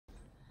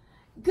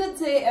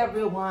Good day,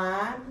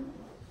 everyone.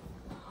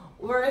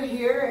 We're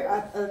here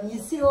at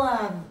New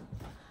Zealand.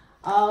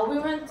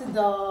 We went to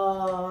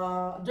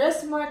the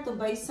Dressmart to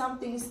buy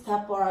something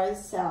stuff for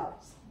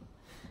ourselves.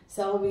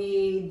 So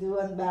we do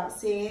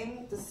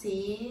unboxing to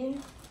see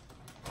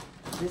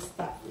the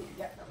stuff we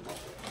got.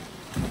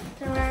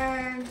 Come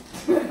on.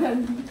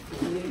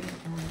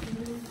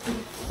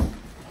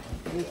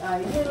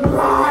 I'll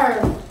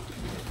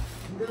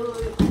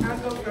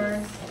go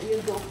first. You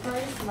go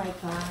first,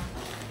 Micah.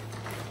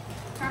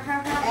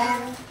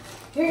 And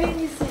here in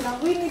New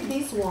Zealand, we need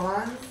this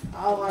one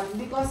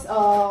because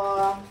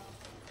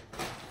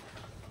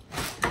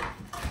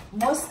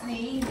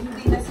mostly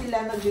hindi na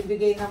sila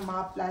nagbibigay ng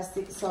mga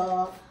plastic.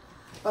 So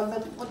pag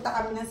nagpunta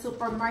kami ng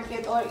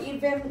supermarket or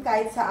even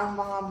kahit sa ang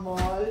mga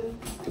mall,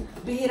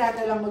 bihira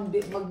na lang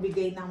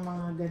magbigay ng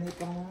mga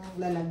ganitong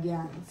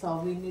lalagyan. So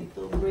we need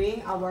to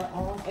bring our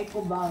own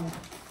eco bag.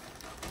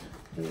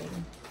 Okay.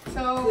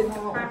 So,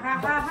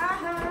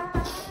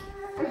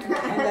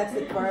 And that's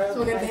it for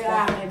sulit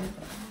na akin.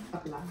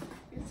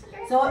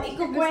 So,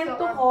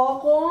 ikukwento ko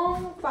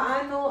kung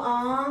paano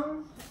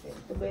ang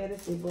ito ba yung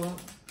resibo?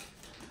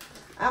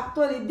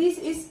 Actually,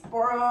 this is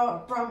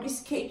from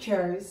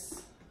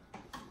Skechers.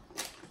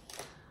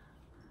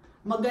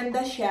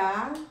 Maganda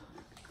siya.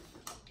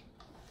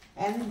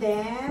 And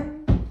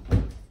then,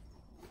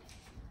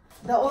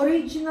 the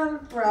original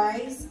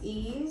price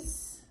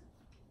is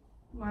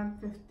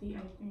 150,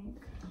 I think.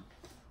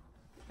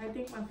 I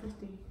think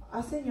 150.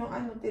 asan yung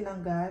ano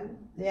tinanggal?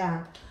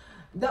 Yeah.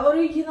 The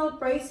original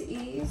price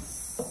is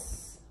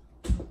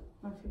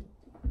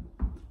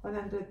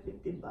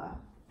 150 ba?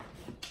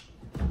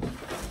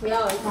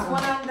 Yeah, it's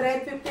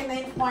 159.99.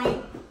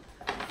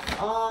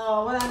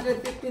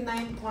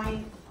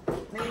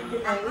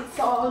 It's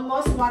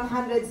almost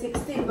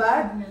 160,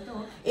 but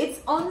it's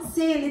on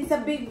sale. It's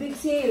a big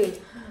sale.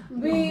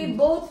 We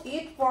bought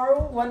it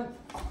for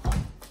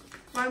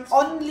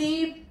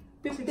only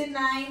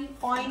 59.99.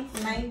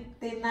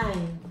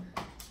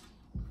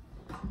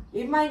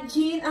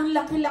 Imagine, ang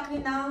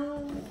laki-laki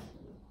ng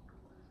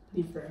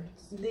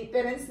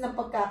difference ng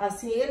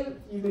pagkakasil.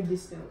 Even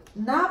discount.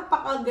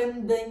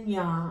 Napakaganda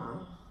niya.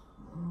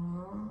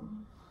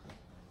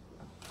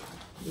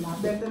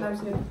 Better na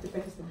siya 50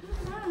 pesos.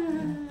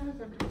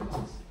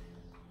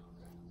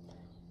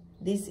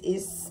 This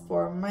is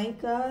for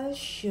Micah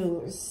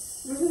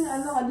shoes.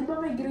 Ano ka? Di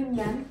ba may green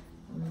yan?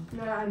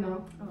 Na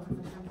ano?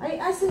 Ay,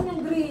 asan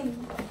yung green?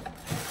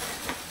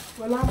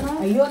 Wala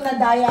ka? Ayun,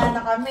 nadaya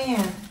na kami.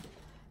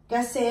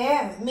 Kasi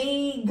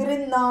may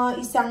green na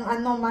isang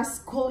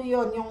mas cool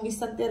yun. Yung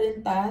isang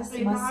tirintas.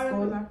 Mas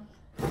cool.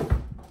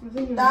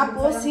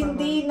 Tapos,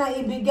 hindi na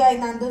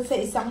ibigay. Nandun sa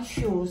isang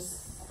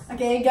shoes.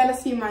 Okay, you gotta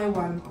see my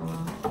one.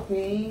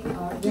 Okay.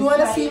 You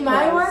wanna see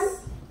my one?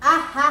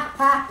 Ah, ha,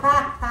 ha, ha,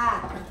 ha.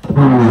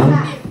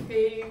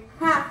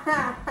 Ha,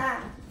 ha, ha.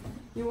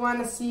 You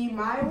wanna see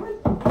my one?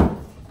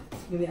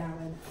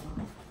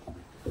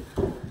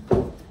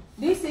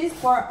 This is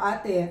for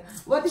Ate.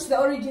 What is the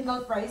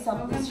original price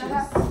of this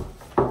shoes?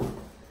 Of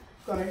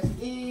course,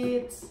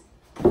 it's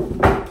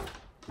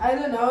I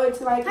don't know. It's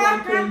like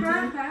 120.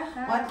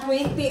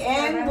 120,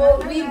 and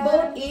we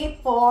bought it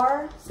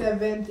for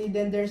 70.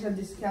 Then there's a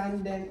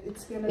discount. Then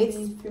it's gonna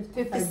be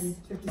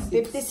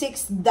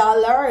 $56.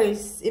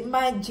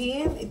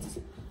 Imagine, it's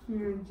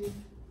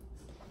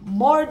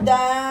more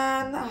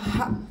than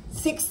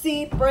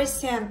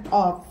 60%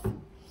 off.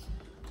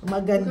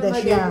 Maganda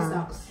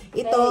siya.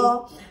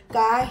 Ito,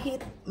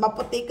 kahit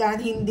maputikan,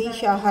 hindi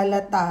siya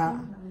halata.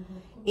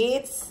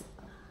 It's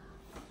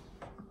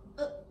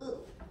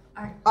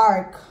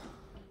Arc.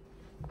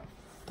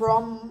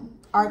 From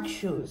Arc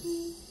Shoes.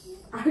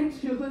 Arc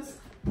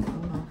Shoes?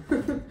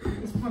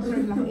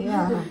 Sponsor lang.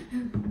 Yeah.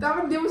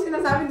 Dapat di mo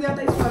sinasabi di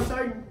ata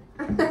sponsored.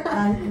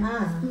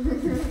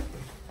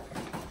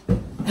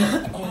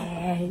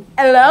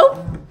 Hello?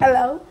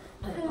 Hello?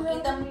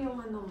 Pakita mo yung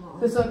ano mo.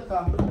 Susot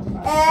ko.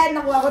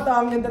 Nakuha ko to.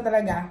 Ang ganda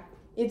talaga.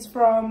 It's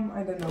from,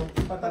 I don't know,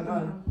 Cotton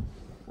On.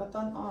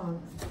 Cotton On.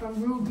 From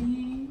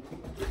Ruby.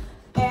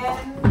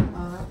 And,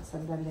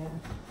 sandali.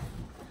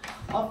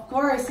 Of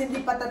course, hindi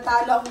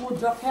patatalo ang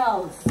Mudra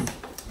Health.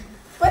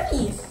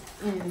 Panis.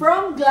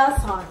 From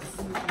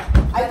Glassons.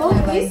 I bought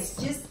this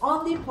just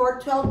only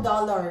for $12.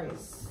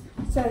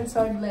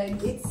 Censored legs.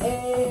 It's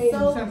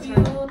so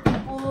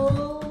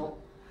beautiful.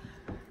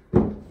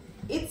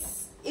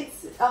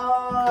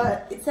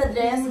 It's a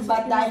dress,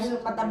 but dahil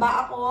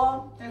mataba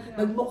ako,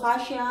 nagmukha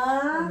siya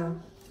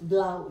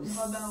blouse.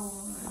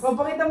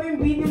 Papakita mo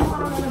yung video mo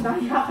kung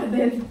nadaya ka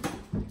din.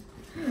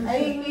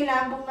 Ay,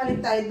 kailangan bumalik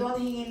tayo doon.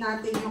 Hingin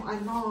natin yung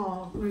ano.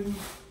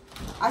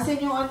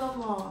 Asan yung ano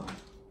mo?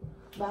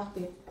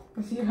 Bakit?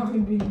 Kasi ako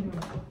yung video.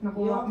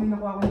 May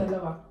nakuha akong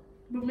dalawa.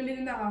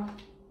 Bumili na ako.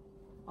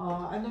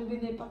 Anong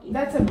binipakita?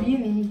 That's a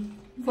beanie.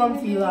 From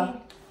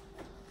Fila.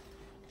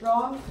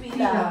 From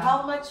Fila.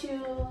 How much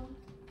you?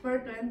 For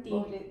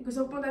 20.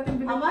 Gusto po natin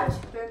binili. How much?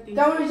 20.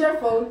 Come with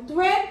your phone.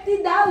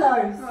 $20!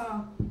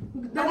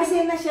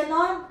 Nakasale na siya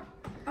nun?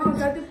 Oh,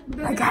 dati.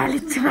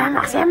 Magalit si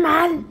Mama kasi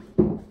mahal.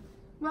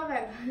 Bakit?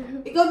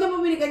 Bakit? Ikaw din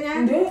bumili ka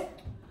niyan? Hindi.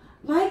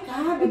 My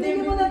God,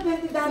 bibili mo ng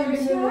 $20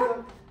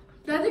 siya?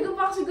 Dati ko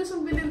pa kasi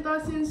gustong bilhin to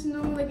since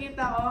nung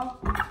nakita ko.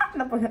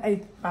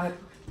 Ay, bakit?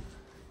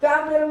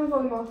 Kaya meron mo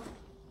phone mo.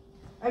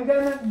 I'm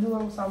gonna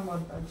do some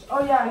montage.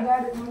 Oh yeah, I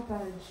got it,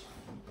 montage.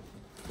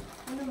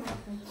 Ano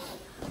montage?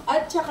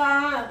 At saka,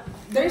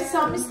 there's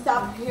some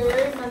stuff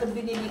here na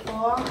binili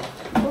ko.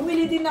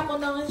 Bumili din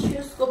ako ng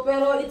shoes ko,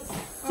 pero it's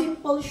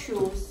simple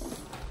shoes.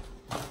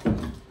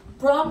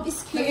 From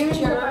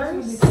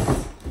Skechers.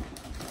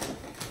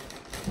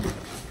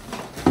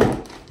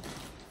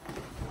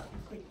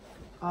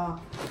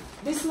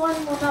 This one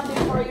muna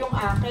before yung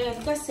akin.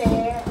 Kasi,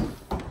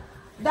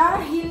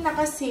 dahil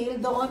naka-sale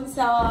doon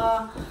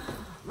sa...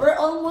 We're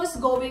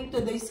almost going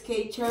to the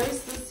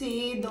Skechers to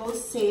see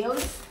those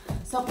sales.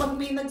 So, pag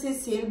may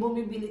nagsisale,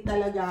 bumibili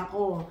talaga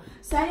ako.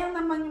 Sayang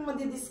naman yung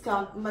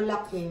madi-discount,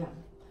 malaki.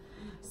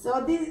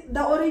 So,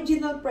 the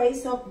original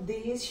price of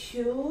these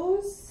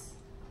shoes,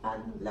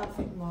 ang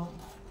lapit mo,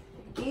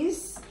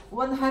 is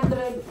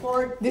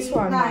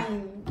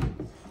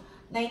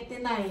 $149.99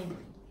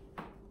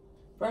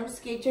 from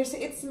Skechers.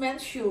 It's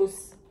men's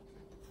shoes.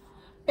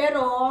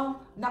 Pero,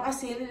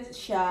 nakasale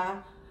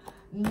siya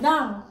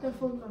ng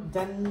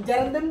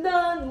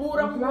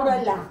murang-mura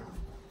lang.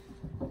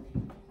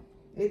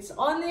 It's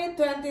only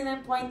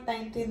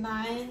 $29.99.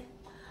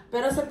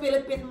 Pero sa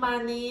Philippine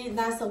money,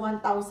 nasa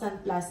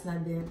 1,000 plus na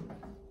din.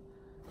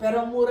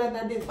 Pero mura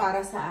na din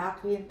para sa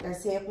akin.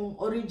 Kasi kung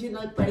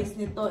original price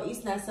nito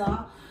is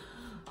nasa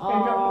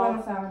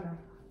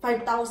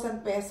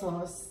 5,000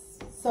 pesos.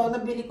 So,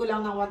 nabili ko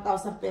lang ng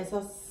 1,000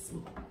 pesos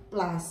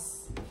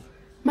plus.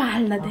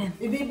 Mahal na din.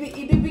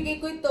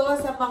 Ibibigay ko ito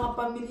sa mga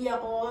pamilya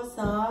ko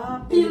sa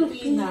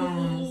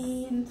Pilipinas.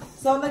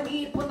 So,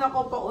 nag-iipon ako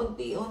pa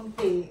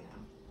unti-unti.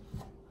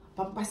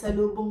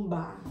 Pampasalubong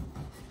ba?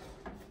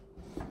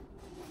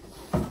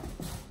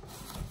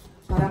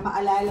 Para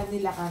maalala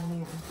nila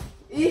kami.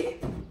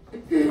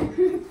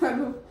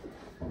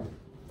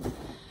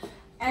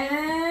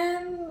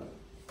 And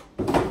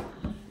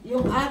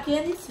yung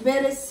akin, it's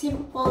very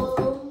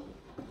simple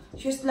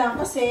shoes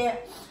lang kasi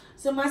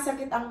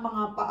sumasakit ang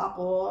mga paa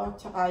ko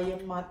tsaka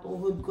yung mga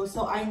tuhod ko.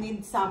 So, I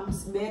need some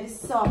very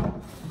soft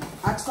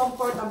at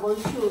comfortable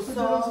shoes.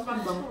 So,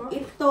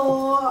 ito,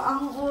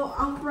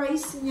 ang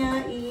price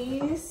niya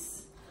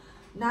is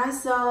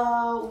nasa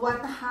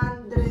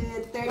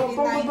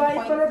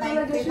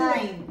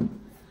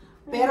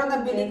 $139.99. Pero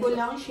nabili ko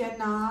lang siya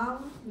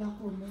ng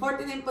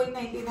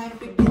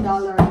 $49.99,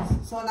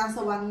 $50. So,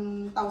 nasa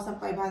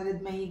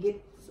 1,500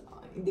 mahigit. So,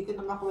 hindi ko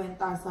na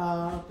makwenta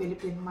sa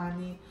Philippine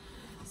money.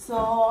 So,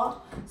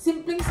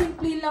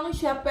 simpleng-simple lang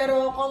siya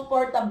pero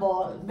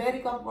comfortable.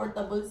 Very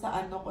comfortable sa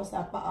ano ko,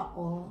 sa paa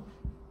ko.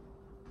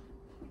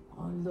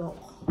 Oh, look.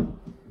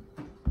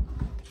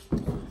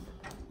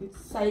 It's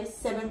size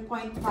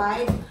 7.5.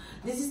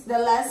 This is the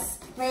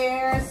last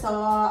pair, so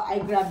I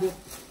grab it.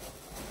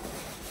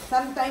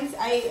 Sometimes,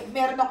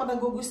 meron ako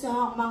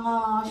nagugustuhang mga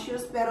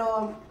shoes,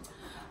 pero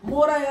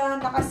mura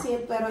yan,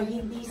 naka-sale, pero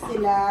hindi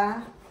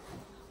sila,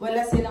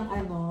 wala silang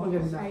ano,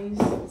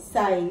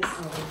 size.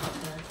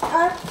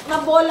 At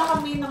nabola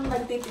kami ng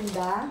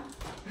nagtitinda,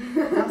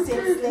 ng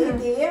sales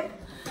lady.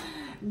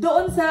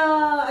 Doon sa,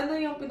 ano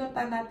yung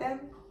pinunta natin?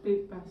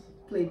 Plate Pass.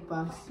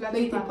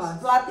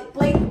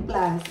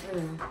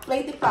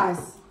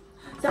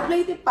 Sa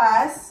Plate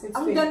Pass,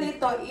 ang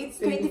ganito, it's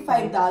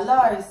 $25.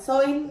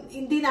 So,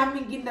 hindi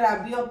namin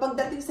ginrab yun.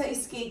 Pagdating sa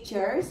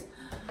Skechers,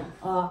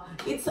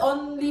 it's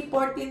only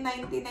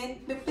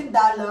 $14.99, $15.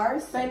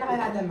 Tayo na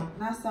kaya natin, ma?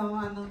 Nasa,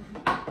 ano?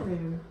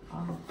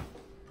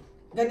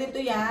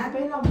 Ganito yan.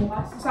 Tayo na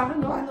bukas. Sa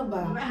akin, no? Paano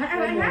ba?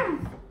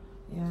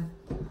 Yan.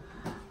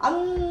 Ang,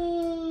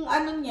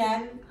 ano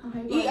niyan,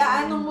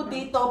 iaano mo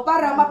dito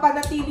para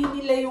mapanatili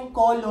nila yung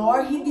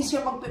color, hindi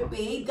siya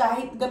magpe-fade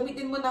kahit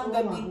gamitin mo ng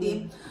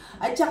gamitin.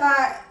 At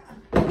saka,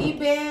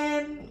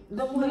 even,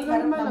 dumuhay ka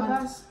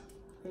naman.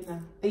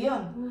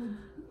 Ayun.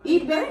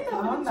 Even,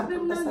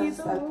 napunta sa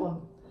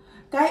cellphone.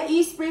 Kaya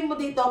i-spray mo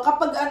dito,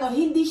 kapag ano,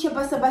 hindi siya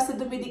basta-basta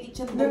dumidikit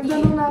yung dumi.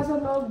 Ganda nung nasa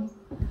loob.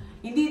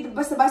 Hindi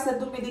basta-basta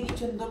dumidikit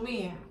yung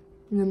dumi.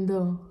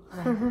 Ganda.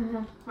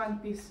 One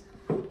piece.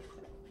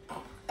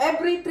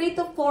 Every 3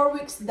 to 4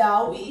 weeks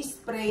daw,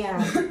 i-spray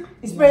yan.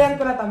 Sprayan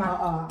ko na tama.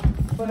 Oo.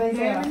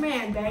 Beke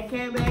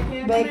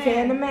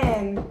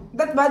naman.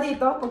 That ba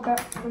dito? Pagka...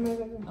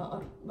 Oo.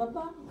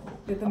 Baba.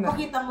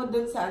 Pakita mo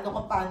dun sa ano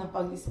kung paano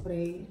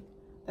pag-spray.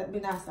 At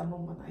binasa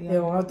mo muna.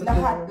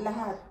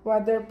 Lahat.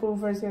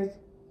 Waterproofer.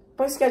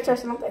 Pag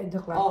Skechers lang tayo.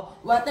 Joke lang. Oh,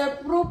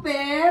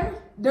 waterproofer.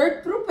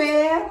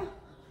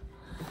 Dirtproofer.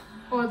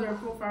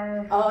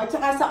 Odorproofer. Oh,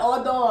 tsaka sa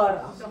odor.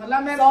 So,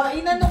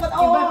 inano ko.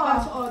 Iba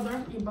pa sa odor.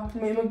 Iba.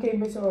 May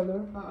magkaiba sa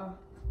odor? Oo.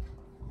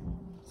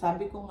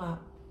 Sabi ko nga.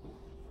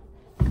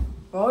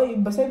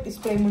 Basta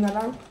spray mo na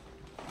lang.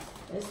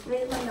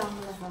 Spray mo lang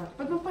lahat.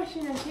 Ba't mo pa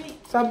siya na-shake?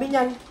 Sabi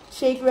niyan,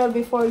 shake well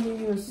before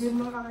you use.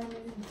 Hindi mo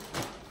kakainin.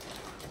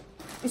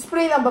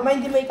 Spray lang ba?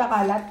 Hindi mo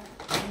ikakalat?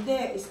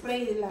 Hindi,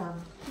 spray lang.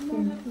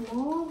 Bakit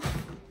mo?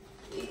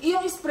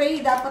 Yung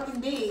spray, dapat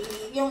hindi.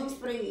 Yung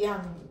spray,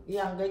 yan,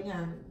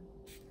 ganyan.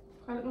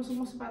 Kala mo sa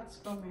sapatos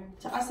ko, man.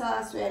 Tsaka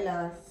sa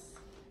swelas.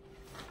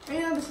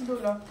 Ayun, nandun sa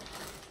dulo.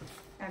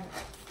 Yan.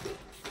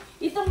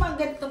 Itong mga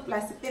ganitong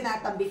plastic,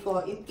 tinatabi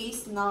ko in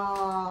case na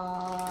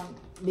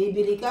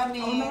bibili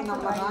kami ng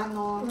mga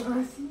ano.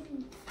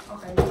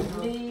 Okay.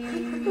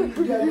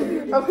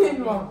 Okay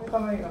mo.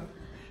 Kamay ko.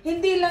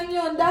 Hindi lang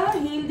yun,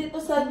 dahil dito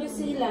sa New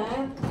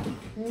Zealand,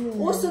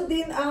 uso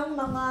din ang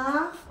mga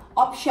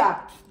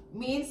op-shop.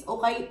 Means,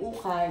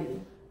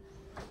 ukay-ukay.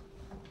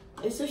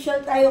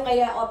 Social tayo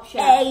kaya op-shop.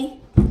 Ay,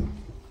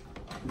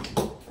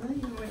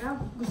 wala.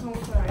 Gusto mo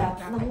sa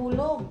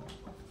Nahulog.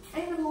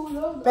 Ay,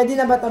 nahulog. Pwede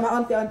na ba ito?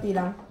 Maunti-unti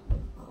lang.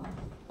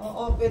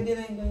 Oo, pwede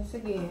na yun.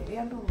 Sige,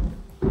 ayan mo.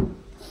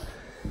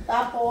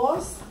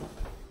 Tapos,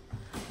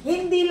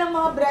 hindi lang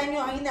mga brand new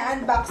ang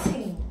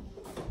ina-unboxing.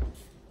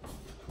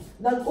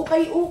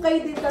 Nag-ukay-ukay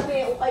din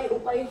kami,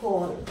 ukay-ukay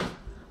haul.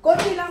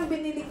 Konti lang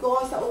binili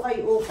ko sa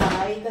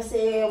ukay-ukay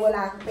kasi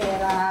walang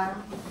pera.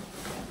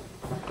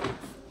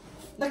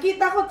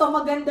 Nakita ko to,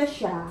 maganda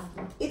siya.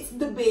 It's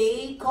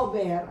duvet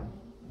cover.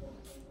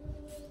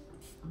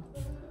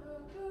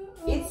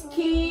 It's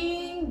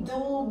King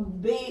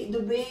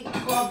duvet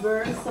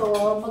cover.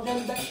 So,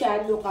 maganda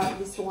siya. Look at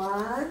this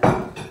one.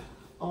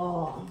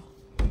 Oh,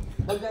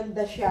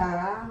 maganda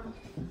siya.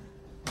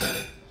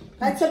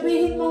 Kahit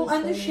sabihin mong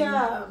ano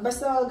siya,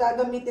 basta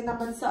gagamitin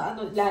naman sa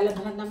ano,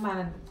 lalabhan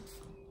naman.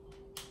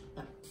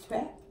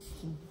 Okay?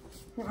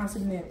 Yung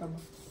asid na ito.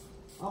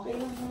 Okay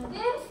lang na.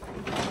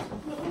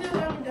 Hindi na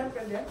lang dyan,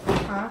 pwede?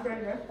 Ha?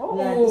 Pwede?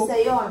 Yan, isa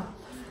yun.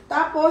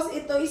 Tapos,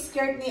 ito is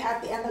skirt ni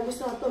Ate Ana.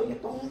 Gusto ko ito.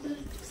 Itong,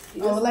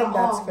 Oh, like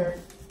that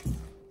skirt.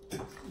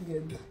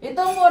 Good.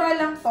 Ito, mura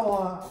lang to.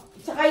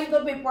 Tsaka yung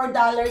gabi,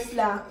 $4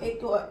 lang.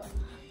 Ito,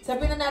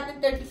 sabi na natin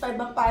 35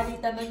 ang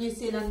palitan ng New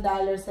Zealand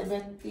dollar,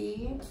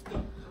 70.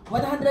 140.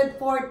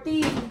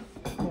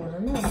 Mura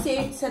na.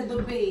 Safe sa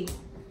Dubai.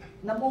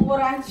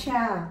 Namumurahan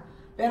siya.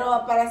 Pero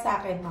para sa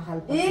akin,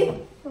 mahal pa.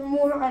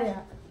 Mura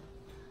kaya.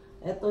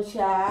 Ito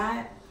siya.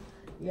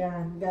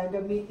 Yan,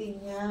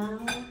 gagamitin niya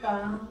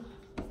pang...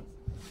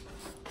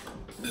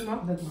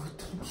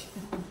 Nagutom siya.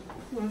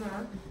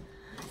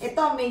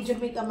 Ito, medyo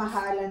may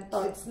kamahalan to.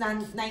 It's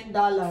 $9.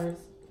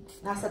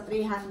 Nasa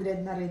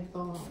 300 na rin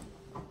to.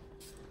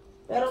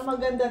 Pero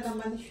maganda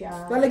naman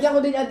siya. Lalagyan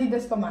ko din yung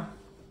Adidas ko, ma.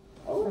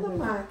 Oo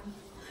naman.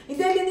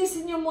 Hindi,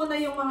 linisin niyo muna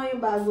yung mga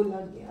yung bago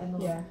lang. Ano?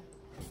 Yeah.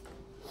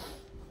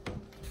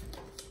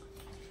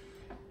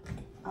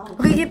 Oh.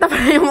 Makikita pa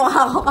rin yung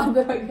mukha ko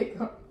kada lagay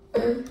ko.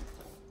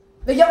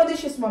 Lagyan ko din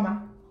shoes,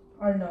 mama.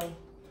 Or no?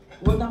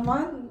 Wala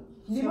naman.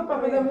 Hindi ba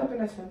papadam na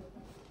pinasyon?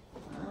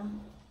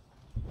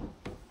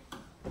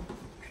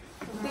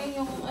 Hindi,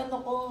 yung ano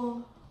ko.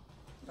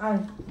 Ay.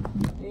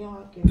 Yung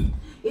akin.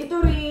 Ito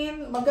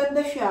rin,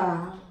 maganda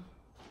siya.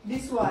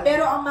 This one.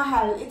 Pero ang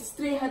mahal, it's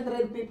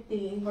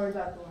 350. Or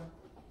that one.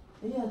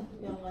 Ayan,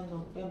 yung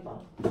ano, yan pa.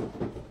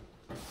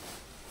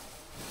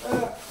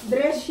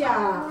 Dress siya.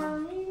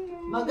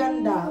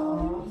 Maganda,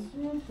 oh.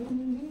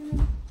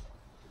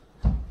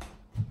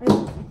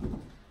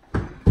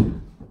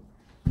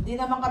 Hindi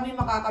naman kami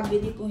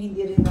makakabili kung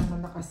hindi rin naman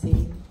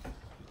nakasale.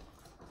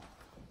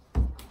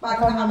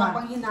 Parang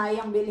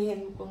nakakapanghinayang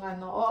bilhin kung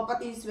ano. O,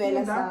 pati yung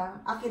swela sa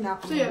akin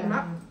ako. So yan,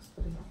 ma?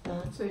 Ha?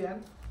 So yan?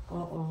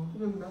 Oo.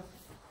 Ganda.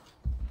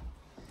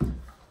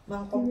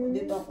 Mangkok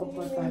dito ako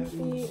po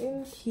tabi.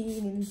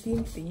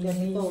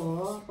 Ganito,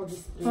 oh.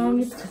 Pag-spray.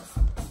 Pangit ko.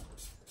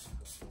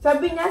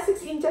 Sabi niya,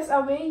 6 inches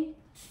away.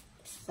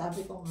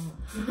 Sabi ko nga.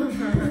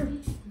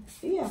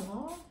 Iyan,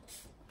 oh.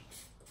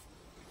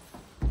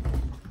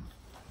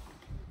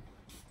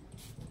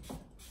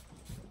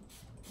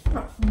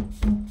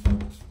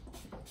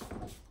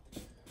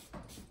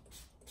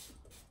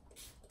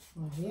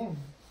 Oh, yan.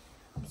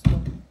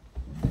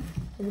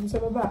 Sabi sa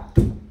baba.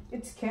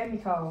 It's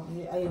chemical.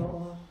 Ay,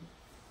 oo.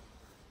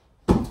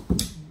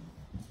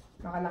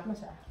 Nakalak na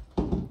siya.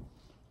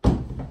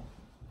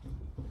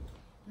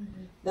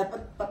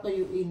 Dapat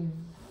patuyuin.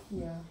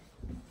 Yeah.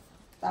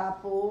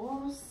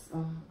 Tapos,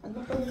 ano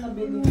pa yung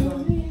nabili ko?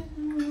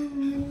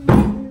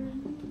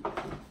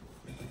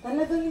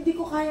 Talagang hindi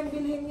ko kayang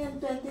bilhin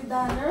yan. $20?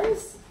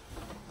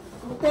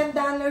 Kung $10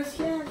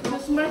 yan.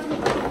 Mas smart mo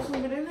ito gusto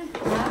mo rin eh.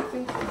 Ha?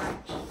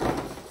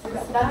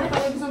 Dati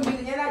kami gusto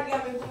bilhin niya, lagi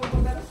kami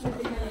pumupunta, tapos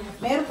bilhin na niya.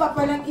 Meron pa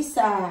palang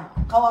isa.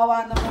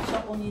 Kawawa naman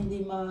siya kung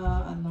hindi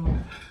ano.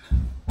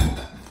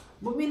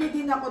 Bumili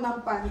din ako ng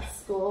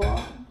pants ko.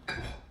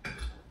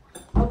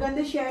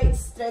 Maganda siya.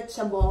 It's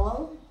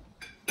stretchable.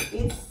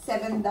 It's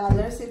 $7.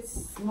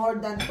 It's more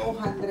than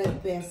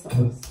 200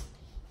 pesos.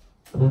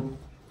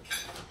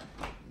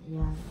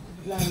 Yan.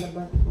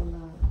 Lalaban ko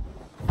na.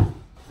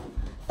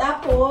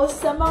 Tapos,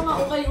 sa mga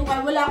ukay-ukay,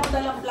 wala akong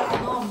dalang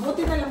plano.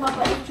 Buti na lang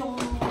mabait yung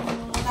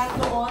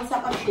nandoon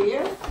sa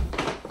cashier.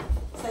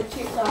 Sa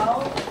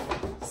checkout.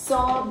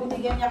 So,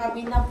 binigyan niya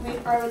kami ng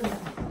paper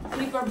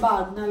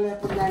bag na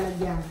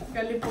paglalagyan.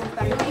 Galipong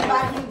tayo. Yung iba,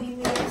 hindi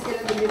nila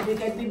sila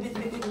nabibigay.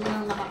 Bibit-bitin mo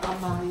nang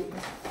nakakamay.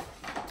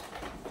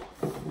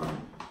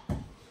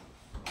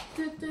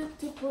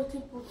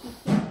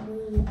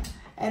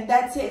 And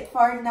that's it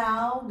for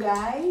now,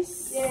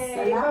 guys.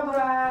 Yay! Salamat.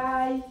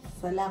 Bye-bye!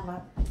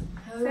 Salamat.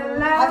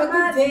 Salamat! Have a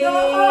good day.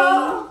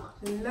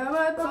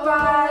 Salamat!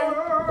 Bye-bye!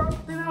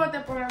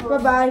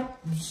 Bye-bye.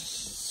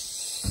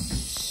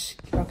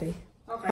 Okay.